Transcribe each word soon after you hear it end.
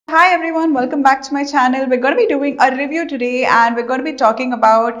Hi everyone, welcome back to my channel. We're going to be doing a review today and we're going to be talking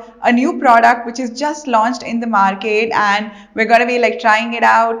about a new product which is just launched in the market, and we're going to be like trying it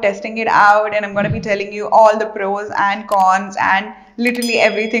out, testing it out, and I'm going to be telling you all the pros and cons and literally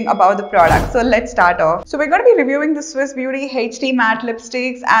everything about the product. So let's start off. So we're going to be reviewing the Swiss Beauty HD matte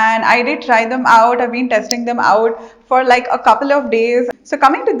lipsticks, and I did try them out. I've been testing them out for like a couple of days. So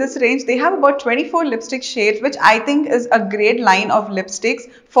coming to this range, they have about 24 lipstick shades, which I think is a great line of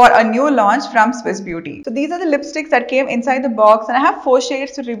lipsticks for a new launch from Swiss Beauty. So these are the lipsticks that came inside the box, and I have 4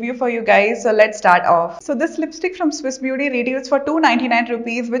 shades to review for you guys. So let's start off. So this lipstick from Swiss Beauty retails for 299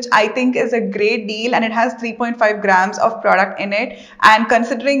 rupees, which I think is a great deal, and it has 3.5 grams of product in it. And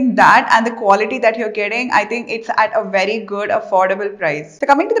considering that and the quality that you're getting, I think it's at a very good affordable price. So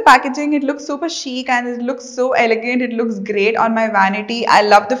coming to the packaging, it looks super chic and it looks so elegant. It looks great on my vanity. I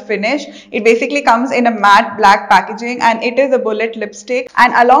love the finish. It basically comes in a matte black packaging and it is a bullet lipstick,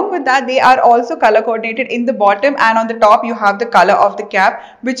 and along with that they are also color coordinated in the bottom, and on the top you have the color of the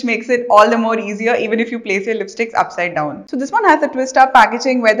cap, which makes it all the more easier even if you place your lipsticks upside down. So this one has a twist up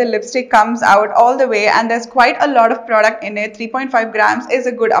packaging where the lipstick comes out all the way, and there's quite a lot of product in it. 3.5 grams is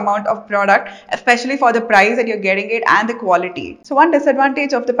a good amount of product, especially for the price that you're getting it and the quality. So one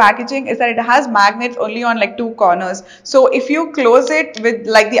disadvantage of the packaging is that it has magnets only on like 2 corners. So if you close it with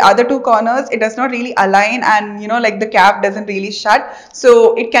like the other 2 corners, it does not really align, and like the cap doesn't really shut.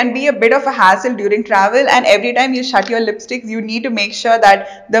 So it can be a bit of a hassle during travel, and every time you shut your lipsticks, you need to make sure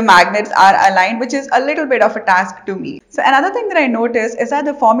that the magnets are aligned, which is a little bit of a task to me. So another thing that I noticed is that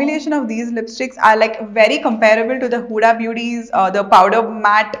the formulation of these lipsticks are like very comparable to the Huda Beauty's the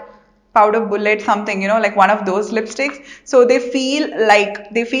powder bullet something, like one of those lipsticks. So they feel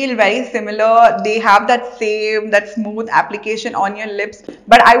very similar. They have that smooth application on your lips,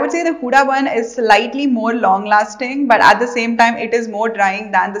 but I would say the Huda one is slightly more long lasting, but at the same time it is more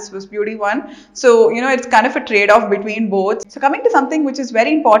drying than the Swiss Beauty one. So it's kind of a trade-off between both. So coming to something which is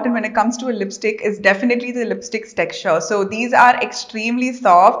very important when it comes to a lipstick is definitely the lipstick's texture. So these are extremely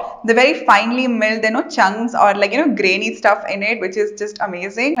soft. They're very finely milled. There are no chunks or grainy stuff in it, which is just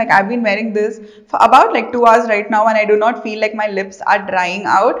amazing. Like I've been wearing this for about like 2 hours right now, and I do not feel like my lips are drying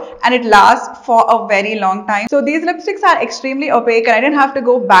out, and it lasts for a very long time. So these lipsticks are extremely opaque, and I didn't have to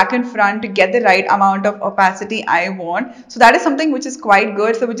go back and front to get the right amount of opacity I want. So that is something which is quite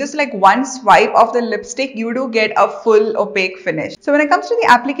good. So with just like one swipe of the lipstick, you do get a full opaque finish. So when it comes to the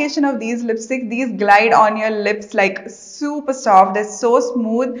application of these lipsticks, these glide on your lips like super soft. They're so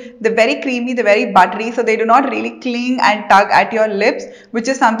smooth. They're very creamy. They're very buttery. So they do not really cling and tug at your lips, which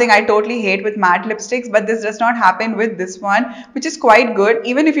is something I totally hate with matte lipsticks, but this does not happen with this one, which is quite good.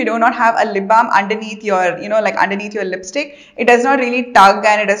 Even if you do not have a lip balm underneath your underneath your lipstick, it does not really tug,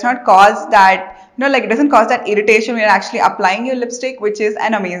 and it does not cause that it doesn't cause that irritation when you're actually applying your lipstick, which is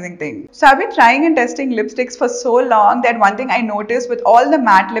an amazing thing. So I've been trying and testing lipsticks for so long that one thing I noticed with all the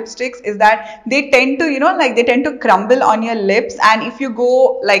matte lipsticks is that they tend to they tend to crumble on your lips, and if you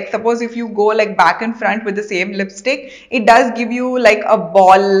go suppose if you go like back and front with the same lipstick, it does give you like a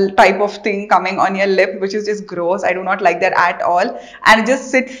ball type of thing coming on your lip, which is just gross. I do not like that at all, and it just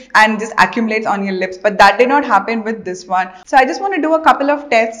sits and just accumulates on your lips, but that did not happen with this one. So I just want to do a couple of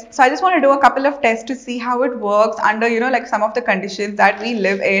tests. To see how it works under some of the conditions that we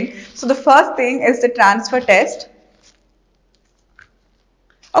live in. So the first thing is the transfer test.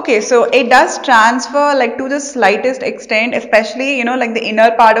 Okay, so it does transfer like to the slightest extent, especially like the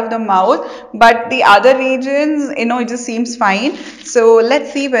inner part of the mouth, but the other regions it just seems fine. So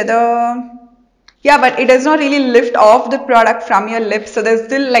let's see whether but it does not really lift off the product from your lips. So there's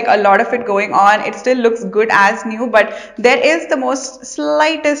still like a lot of it going on. It still looks good as new, but there is the most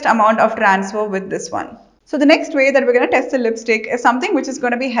slightest amount of transfer with this one. So the next way that we're going to test the lipstick is something which is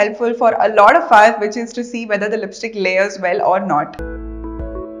going to be helpful for a lot of us, which is to see whether the lipstick layers well or not.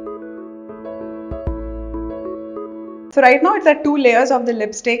 So right now it's at 2 layers of the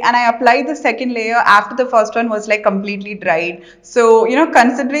lipstick, and I applied the second layer after the first one was like completely dried. So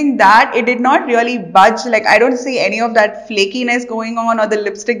considering that, it did not really budge. Like I don't see any of that flakiness going on, or the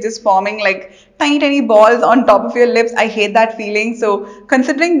lipstick just forming like tiny balls on top of your lips. I hate that feeling. So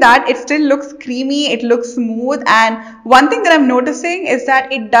considering that, it still looks creamy, it looks smooth, and one thing that I'm noticing is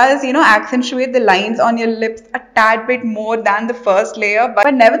that it does accentuate the lines on your lips a tad bit more than the first layer.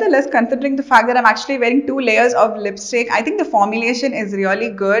 But nevertheless, considering the fact that I'm actually wearing 2 layers of lipstick, I think the formulation is really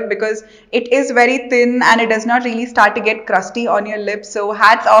good because it is very thin and it does not really start to get crusty on your lips. So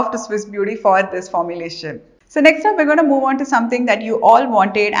hats off to Swiss Beauty for this formulation. So next up, we're going to move on to something that you all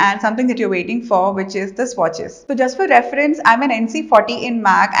wanted and something that you're waiting for, which is the swatches. So just for reference, I'm an NC40 in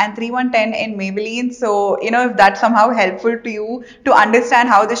MAC and 3110 in Maybelline. So, if that's somehow helpful to you to understand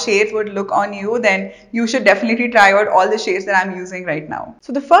how the shades would look on you, then you should definitely try out all the shades that I'm using right now.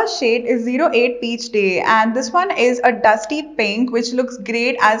 So the first shade is 08 Peach Day, and this one is a dusty pink, which looks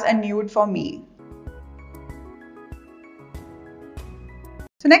great as a nude for me.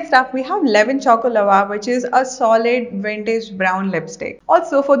 So next up, we have Levin Choco Lava, which is a solid vintage brown lipstick.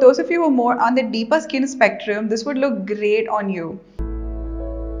 Also, for those of you who are more on the deeper skin spectrum, this would look great on you.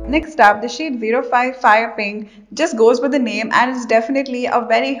 Next up, the shade 05 Fire Pink just goes with the name and it's definitely a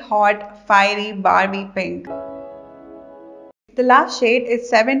very hot, fiery Barbie pink. The last shade is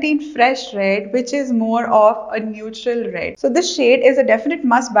 17 Fresh Red, which is more of a neutral red. So this shade is a definite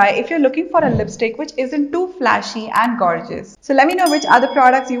must buy if you're looking for a lipstick which isn't too flashy and gorgeous. So let me know which other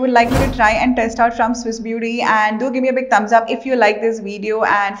products you would like me to try and test out from Swiss Beauty, and do give me a big thumbs up if you like this video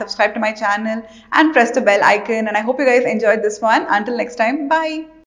and subscribe to my channel and press the bell icon. And I hope you guys enjoyed this one. Until next time, bye.